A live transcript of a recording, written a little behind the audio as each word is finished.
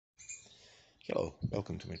Hello,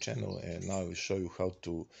 welcome to my channel, and now I will show you how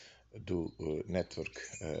to do network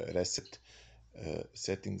reset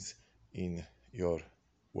settings in your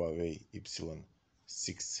Huawei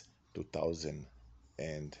Y6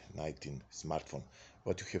 2019 smartphone.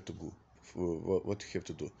 What you have to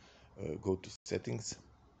do? Go to settings.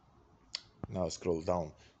 Now scroll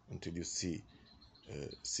down until you see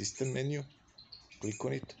system menu. Click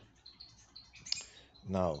on it.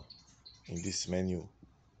 Now in this menu,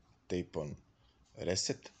 tap on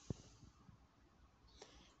reset.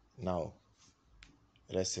 Now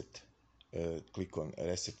click on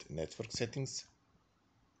reset network settings.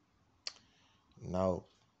 Now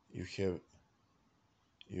you have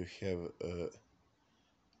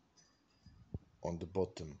on the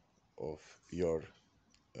bottom of your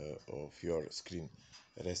screen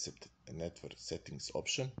reset network settings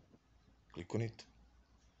option. Click on it.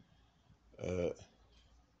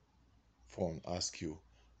 Phone asks you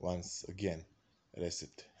once again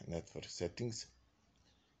reset network settings.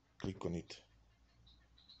 Click on it.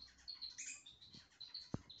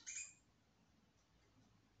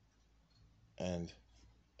 And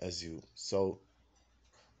as you saw,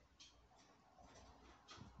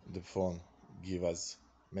 the phone give us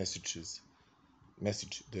message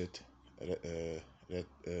that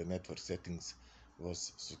network settings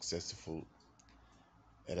was successful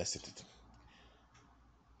resetted.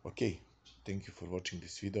 Okay, thank you for watching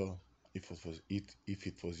this video. If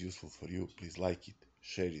it was useful for you, please like it,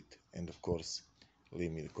 share it, and of course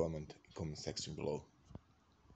leave me a comment in the comment section below.